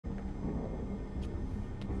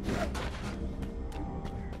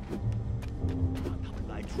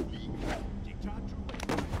警察诸位，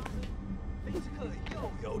菲斯克又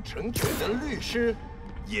有成全的律师，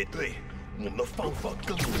也对我们方法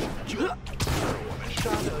更有救。而我们杀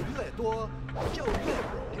的越多，就越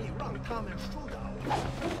容易让他们输倒。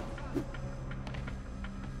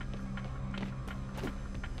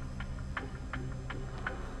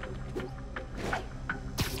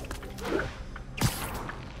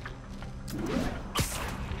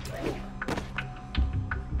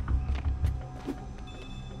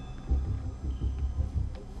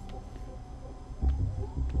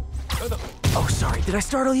 Oh, sorry, did I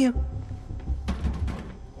startle you?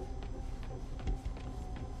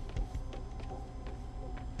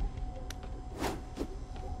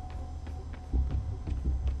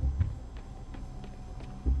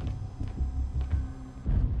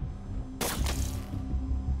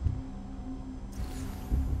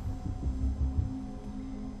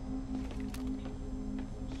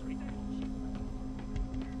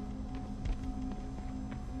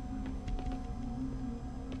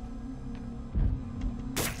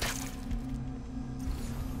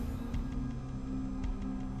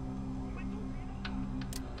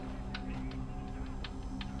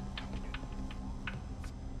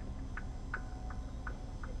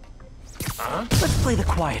 Let's play the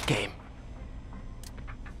quiet game.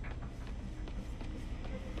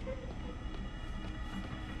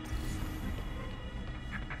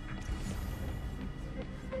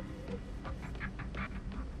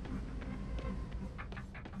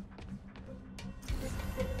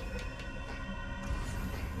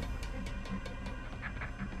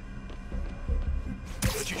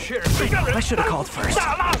 I should have called first.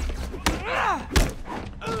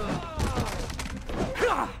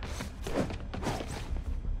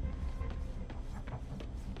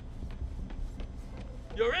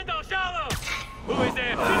 有人倒下了，不会的，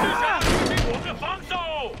蜘蛛侠，听我的防守。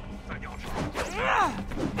在鸟巢。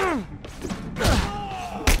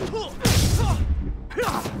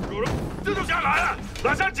有人，蜘蛛侠来了，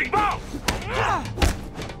拉响警报。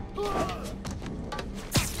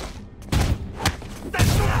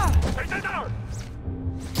谁在那儿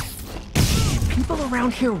People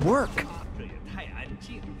around here work. 这也太安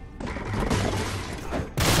静了。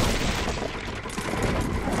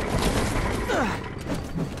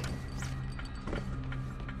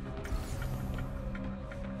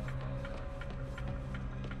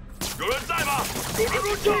 有人在吗？有人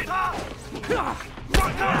入侵！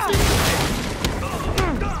放他！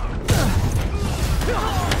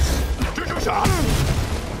蜘蛛侠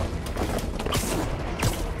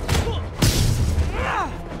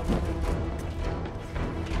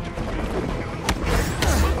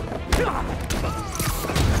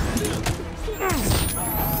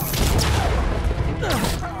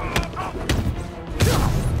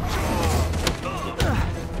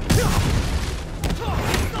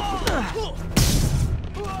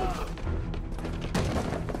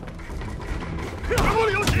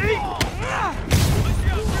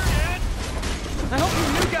！I hope you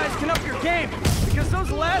new guys can up your game, because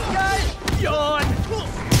those last guys, yawn!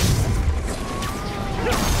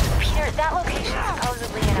 Peter, that location is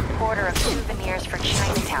supposedly an importer of souvenirs for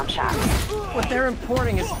Chinatown shops. What they're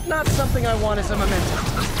importing is not something I want as a memento.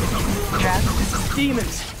 Drugs?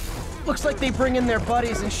 Demons. Looks like they bring in their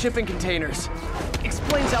buddies in shipping containers.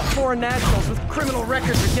 Explains how foreign nationals with criminal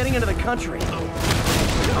records are getting into the country.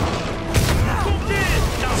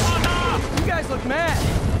 You guys look mad.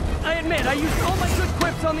 I admit, I used all my good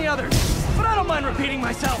quips on the others, but I don't mind repeating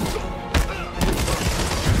myself.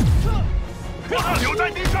 留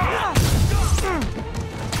在地上！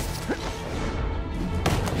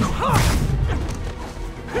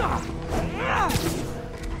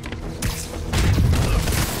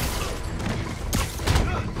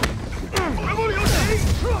 全部留情！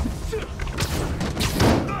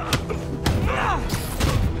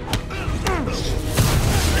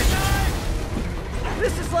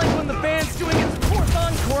 This is like when the band's doing its fourth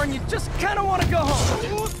encore and you just kind of want to go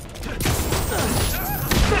home.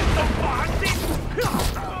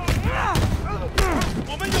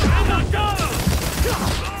 我们有人打仗了！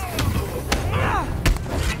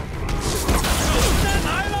人来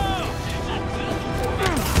了！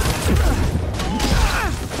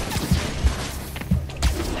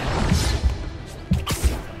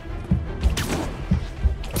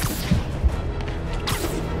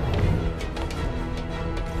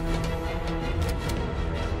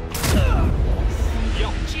 要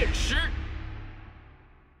见识！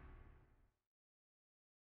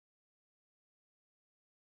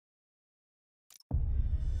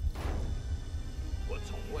我从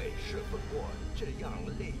未试过这样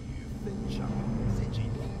利于分享自己理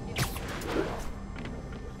念。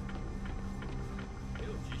没有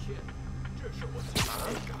及时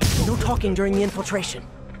talking during the infiltration.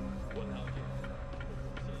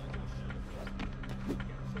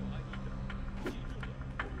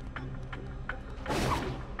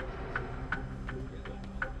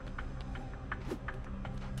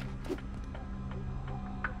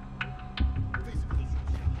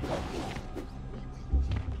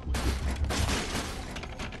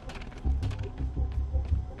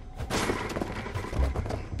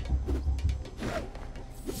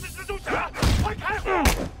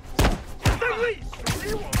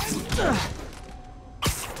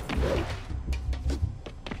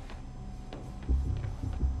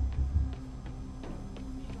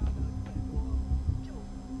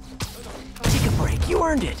 Take a break, you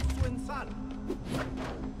earned it. 分散了，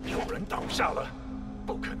有人倒下了，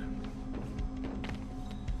不可能。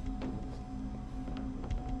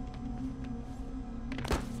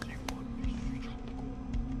计划必须成功。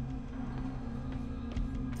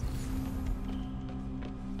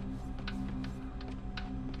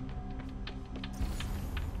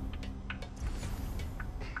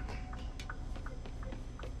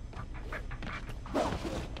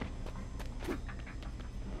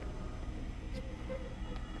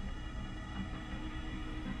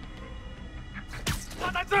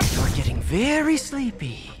 You're getting very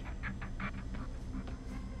sleepy.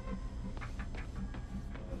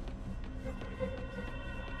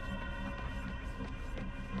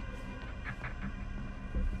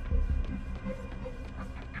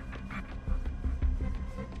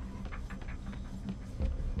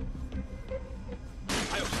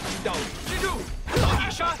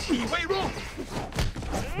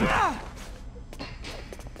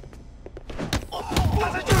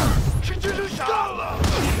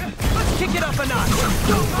 Let's kick it up a notch.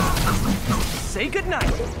 Say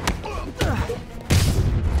goodnight.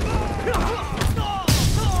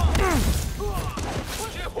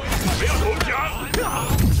 不要投降！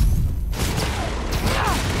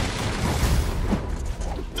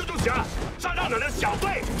蜘蛛侠，杀掉你的小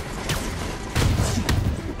队！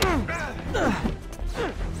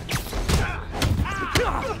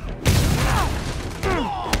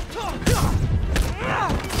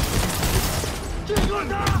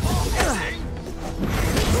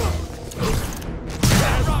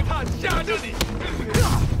让他吓着你！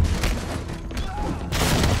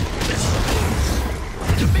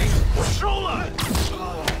我收了。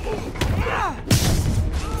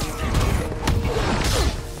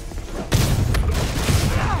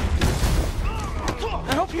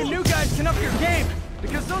I hope you new guys can up your game,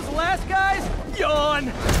 because those last guys,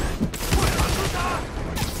 yawn.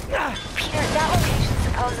 Peter, that location's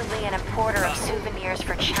supposedly an importer of souvenirs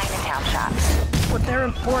for Chinatown shops. What they're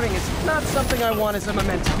importing is not something I want as a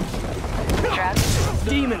memento. Drugs?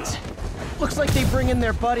 Demons. Looks like they bring in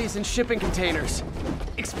their buddies in shipping containers.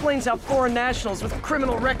 Explains how foreign nationals with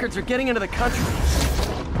criminal records are getting into the country.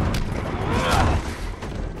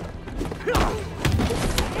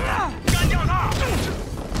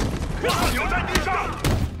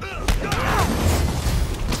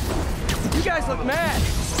 You guys look mad.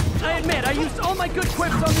 I admit, I used all my good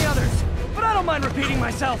quips on the others, but I don't mind repeating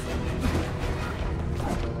myself.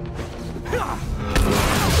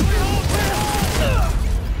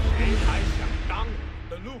 谁还想当我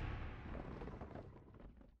的路？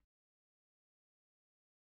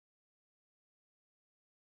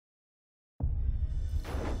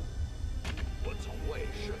我从未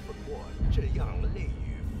侍奉过这样乐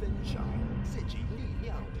于分享自己力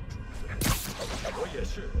量的主人。我也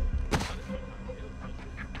是。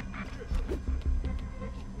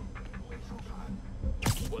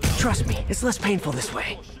 Trust me, it's less painful this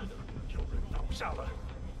way. 有人倒下了，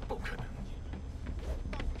不可能。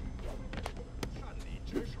擅离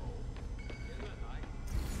职守。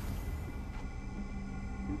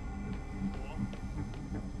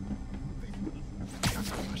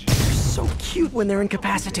 They're so cute when they're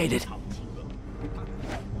incapacitated.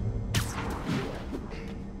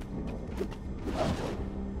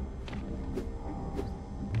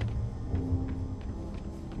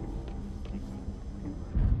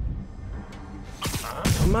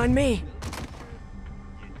 Don't mind me.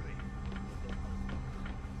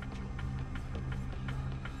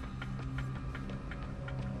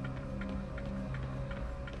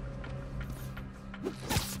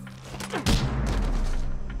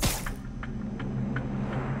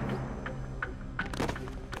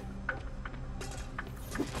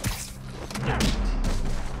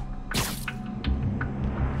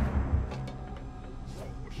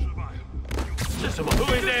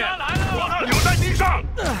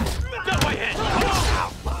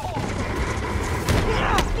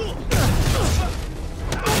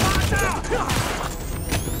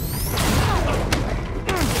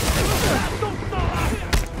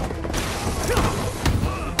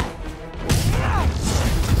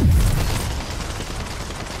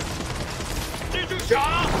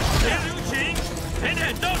 杀！别留情，狠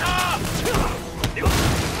狠揍他！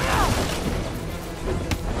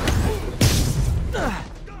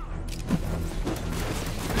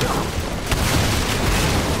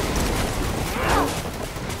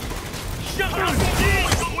向上攻击！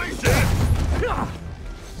危险！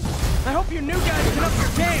 I hope you new guys can up your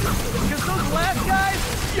game, because those last guys,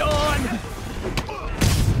 yawn!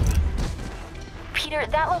 Peter,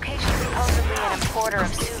 that location is supposedly an importer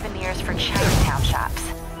of souvenirs for Chinatown shops.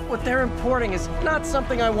 What they're importing is not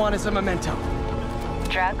something I want as a memento.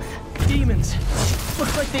 Drugs? Demons.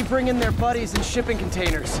 Looks like they bring in their buddies in shipping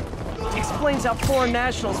containers. Explains how foreign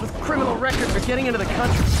nationals with criminal records are getting into the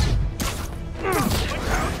country.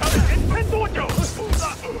 撑多久？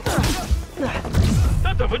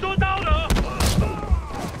他怎么做到的？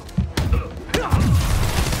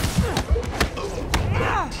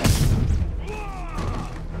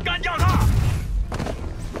干掉他！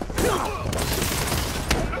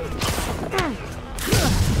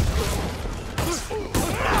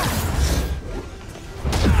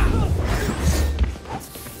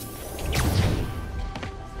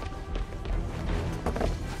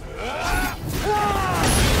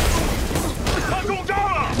他中招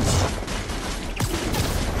了！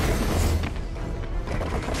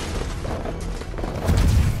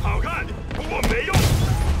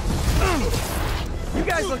 You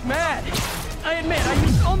guys look mad. I admit, I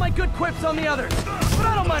used all my good quips on the others, but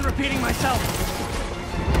I don't mind repeating myself.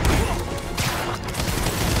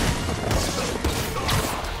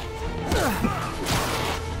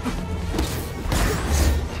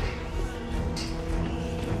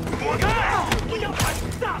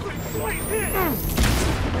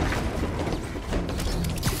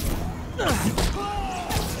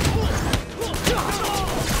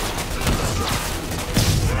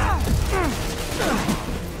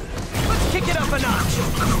 Let's kick it up a notch.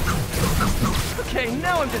 Okay,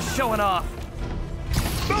 now I'm just showing off.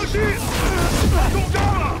 当心！他中招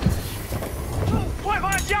了！快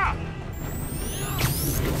放下！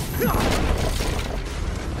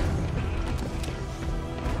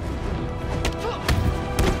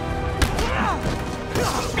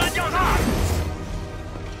干掉他！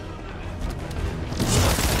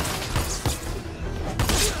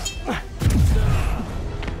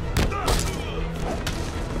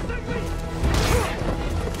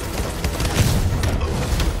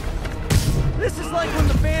 This is like when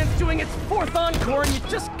the band's doing its 4th encore and you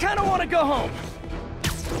just kind of want to go home.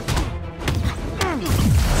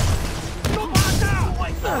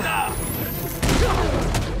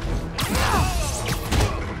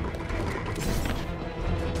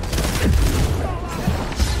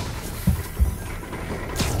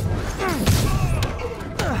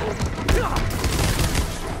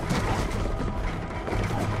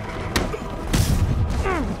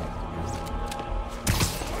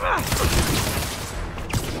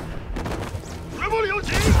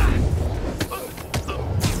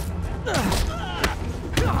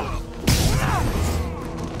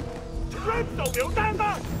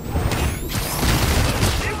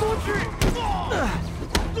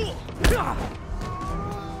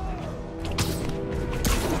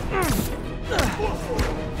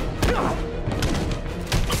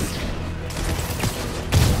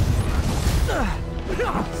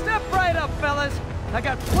 Step right up, fellas. I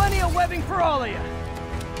got plenty of webbing for all of you.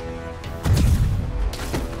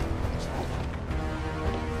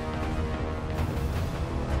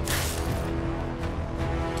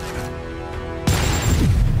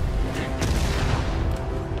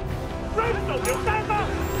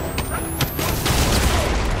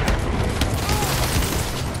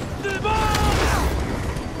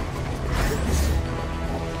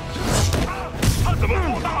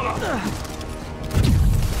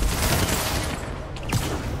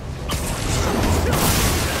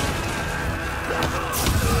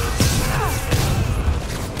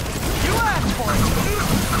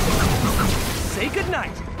 Say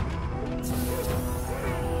goodnight.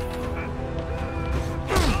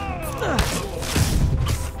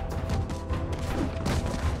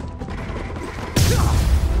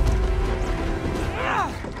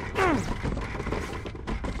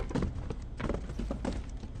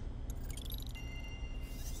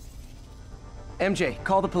 MJ,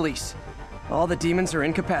 call the police. All the demons are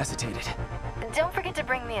incapacitated. Don't forget to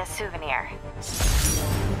bring me a souvenir.